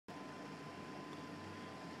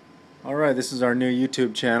Alright, this is our new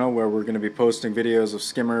YouTube channel where we're going to be posting videos of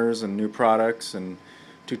skimmers and new products and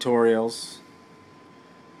tutorials.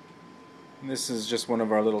 And this is just one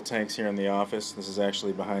of our little tanks here in the office. This is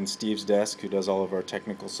actually behind Steve's desk, who does all of our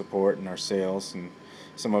technical support and our sales, and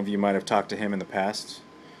some of you might have talked to him in the past.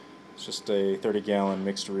 It's just a 30-gallon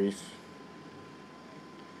mixed reef.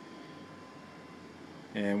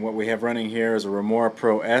 And what we have running here is a Remora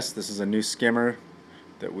Pro S. This is a new skimmer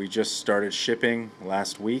that we just started shipping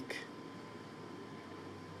last week.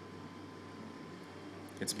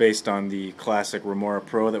 It's based on the classic Remora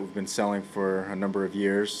Pro that we've been selling for a number of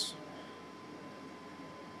years.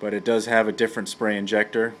 But it does have a different spray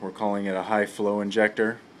injector. We're calling it a high flow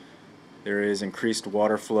injector. There is increased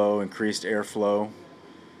water flow, increased airflow,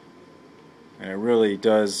 and it really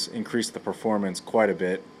does increase the performance quite a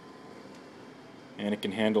bit. And it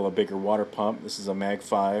can handle a bigger water pump. This is a Mag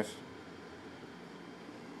 5.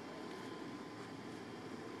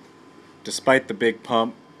 Despite the big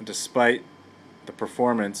pump, despite the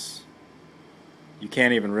performance, you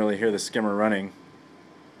can't even really hear the skimmer running,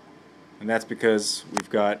 and that's because we've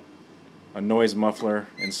got a noise muffler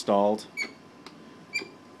installed,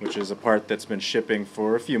 which is a part that's been shipping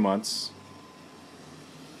for a few months,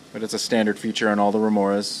 but it's a standard feature on all the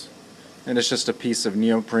Remoras, and it's just a piece of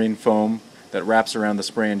neoprene foam that wraps around the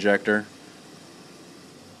spray injector.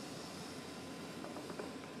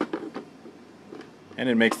 And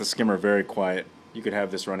it makes the skimmer very quiet. You could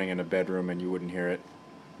have this running in a bedroom and you wouldn't hear it.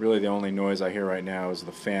 Really, the only noise I hear right now is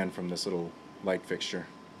the fan from this little light fixture.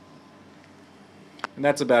 And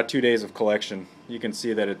that's about 2 days of collection. You can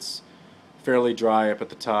see that it's fairly dry up at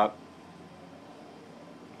the top.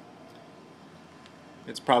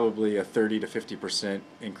 It's probably a 30 to 50%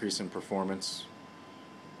 increase in performance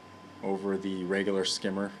over the regular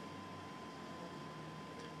skimmer,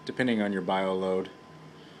 depending on your bio load.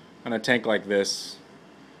 On a tank like this,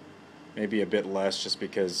 maybe a bit less, just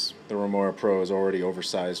because the Remora Pro is already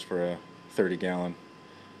oversized for a 30-gallon.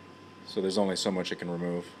 So there's only so much it can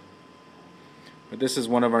remove. But this is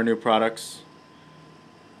one of our new products.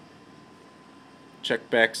 Check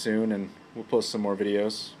back soon and we'll post some more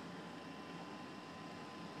videos.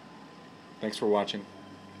 Thanks for watching.